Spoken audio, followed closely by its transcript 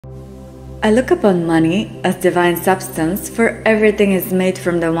I look upon money as divine substance, for everything is made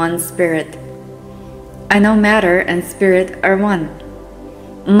from the one spirit. I know matter and spirit are one.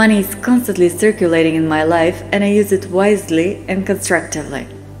 Money is constantly circulating in my life, and I use it wisely and constructively.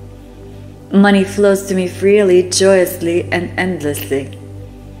 Money flows to me freely, joyously, and endlessly.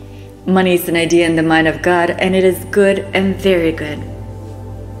 Money is an idea in the mind of God, and it is good and very good.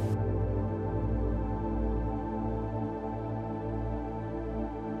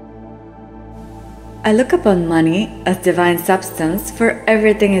 I look upon money as divine substance, for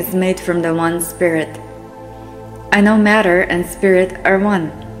everything is made from the one spirit. I know matter and spirit are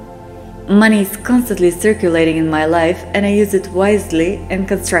one. Money is constantly circulating in my life, and I use it wisely and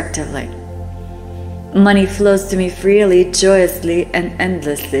constructively. Money flows to me freely, joyously, and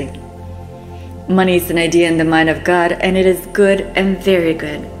endlessly. Money is an idea in the mind of God, and it is good and very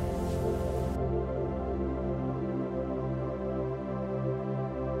good.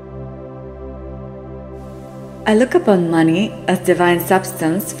 I look upon money as divine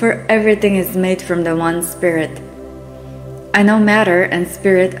substance, for everything is made from the one spirit. I know matter and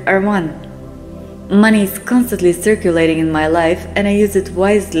spirit are one. Money is constantly circulating in my life, and I use it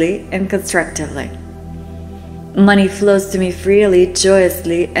wisely and constructively. Money flows to me freely,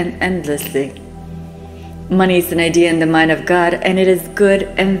 joyously, and endlessly. Money is an idea in the mind of God, and it is good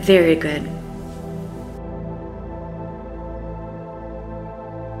and very good.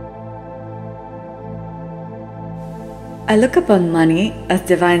 I look upon money as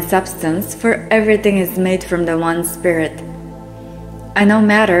divine substance, for everything is made from the one spirit. I know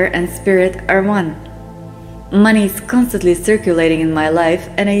matter and spirit are one. Money is constantly circulating in my life,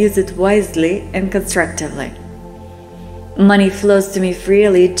 and I use it wisely and constructively. Money flows to me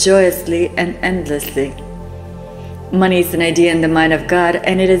freely, joyously, and endlessly. Money is an idea in the mind of God,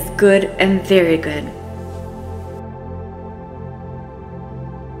 and it is good and very good.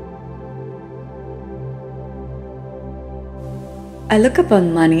 I look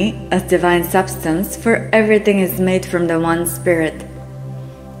upon money as divine substance, for everything is made from the one spirit.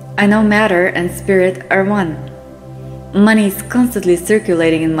 I know matter and spirit are one. Money is constantly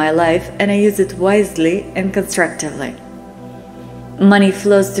circulating in my life, and I use it wisely and constructively. Money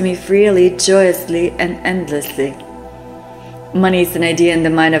flows to me freely, joyously, and endlessly. Money is an idea in the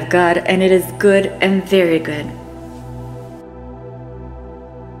mind of God, and it is good and very good.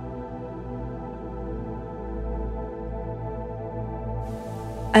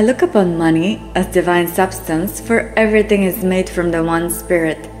 I look upon money as divine substance, for everything is made from the one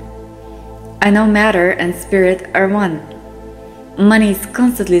spirit. I know matter and spirit are one. Money is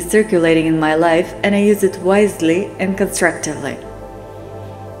constantly circulating in my life, and I use it wisely and constructively.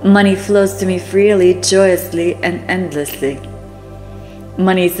 Money flows to me freely, joyously, and endlessly.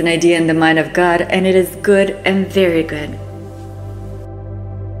 Money is an idea in the mind of God, and it is good and very good.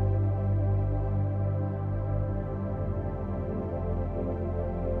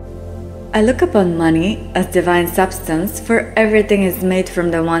 I look upon money as divine substance, for everything is made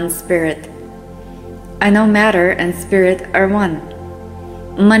from the one spirit. I know matter and spirit are one.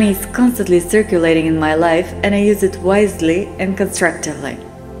 Money is constantly circulating in my life, and I use it wisely and constructively.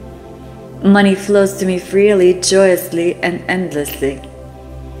 Money flows to me freely, joyously, and endlessly.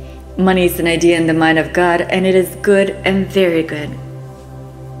 Money is an idea in the mind of God, and it is good and very good.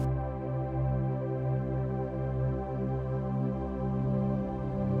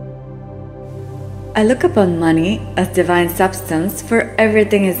 I look upon money as divine substance, for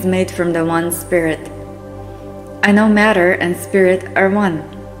everything is made from the one spirit. I know matter and spirit are one.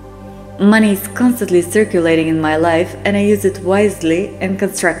 Money is constantly circulating in my life, and I use it wisely and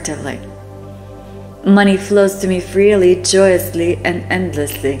constructively. Money flows to me freely, joyously, and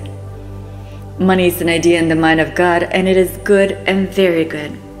endlessly. Money is an idea in the mind of God, and it is good and very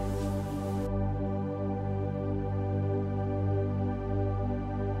good.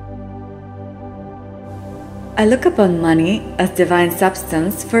 I look upon money as divine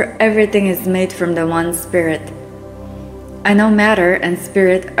substance, for everything is made from the one spirit. I know matter and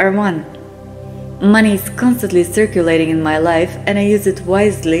spirit are one. Money is constantly circulating in my life, and I use it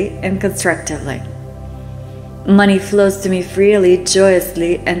wisely and constructively. Money flows to me freely,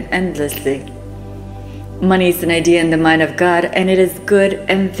 joyously, and endlessly. Money is an idea in the mind of God, and it is good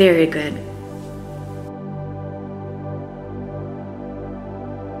and very good.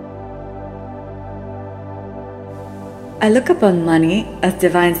 I look upon money as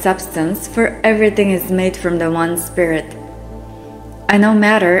divine substance, for everything is made from the one spirit. I know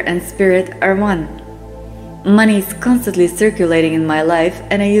matter and spirit are one. Money is constantly circulating in my life,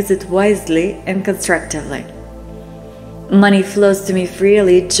 and I use it wisely and constructively. Money flows to me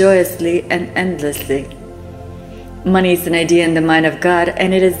freely, joyously, and endlessly. Money is an idea in the mind of God,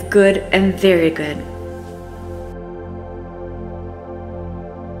 and it is good and very good.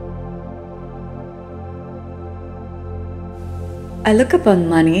 I look upon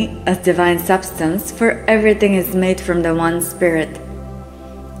money as divine substance, for everything is made from the one Spirit.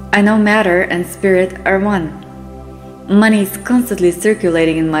 I know matter and spirit are one. Money is constantly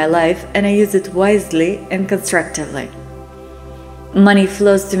circulating in my life, and I use it wisely and constructively. Money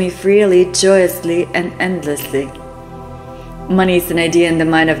flows to me freely, joyously, and endlessly. Money is an idea in the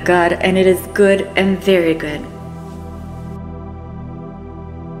mind of God, and it is good and very good.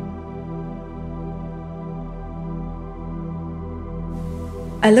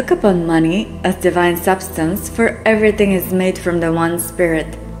 I look upon money as divine substance, for everything is made from the one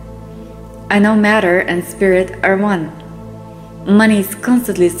Spirit. I know matter and spirit are one. Money is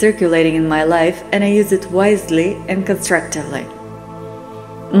constantly circulating in my life, and I use it wisely and constructively.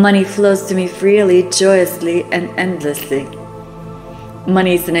 Money flows to me freely, joyously, and endlessly.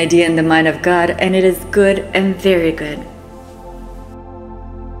 Money is an idea in the mind of God, and it is good and very good.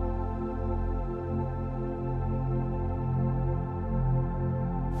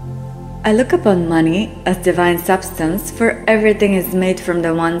 I look upon money as divine substance, for everything is made from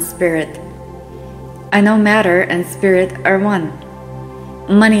the one Spirit. I know matter and spirit are one.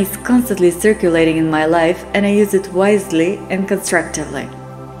 Money is constantly circulating in my life, and I use it wisely and constructively.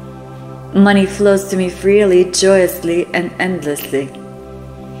 Money flows to me freely, joyously, and endlessly.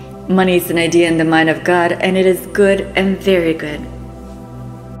 Money is an idea in the mind of God, and it is good and very good.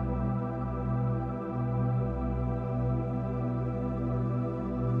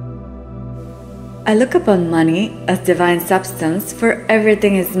 I look upon money as divine substance, for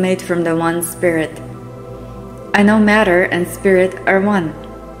everything is made from the one Spirit. I know matter and spirit are one.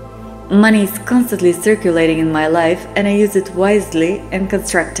 Money is constantly circulating in my life, and I use it wisely and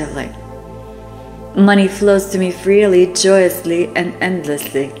constructively. Money flows to me freely, joyously, and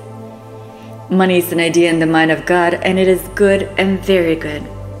endlessly. Money is an idea in the mind of God, and it is good and very good.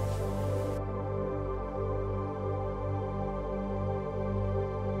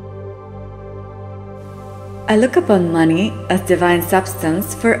 I look upon money as divine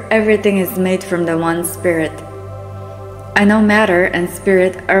substance, for everything is made from the one Spirit. I know matter and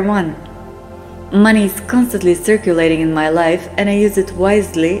spirit are one. Money is constantly circulating in my life, and I use it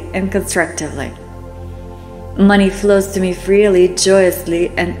wisely and constructively. Money flows to me freely, joyously,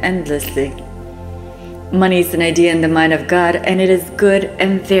 and endlessly. Money is an idea in the mind of God, and it is good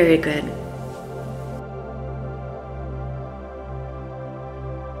and very good.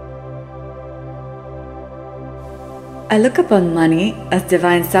 I look upon money as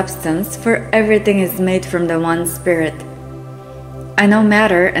divine substance, for everything is made from the one Spirit. I know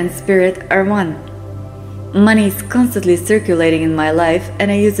matter and spirit are one. Money is constantly circulating in my life,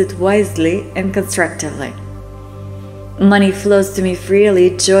 and I use it wisely and constructively. Money flows to me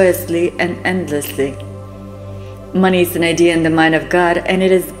freely, joyously, and endlessly. Money is an idea in the mind of God, and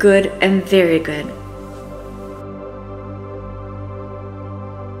it is good and very good.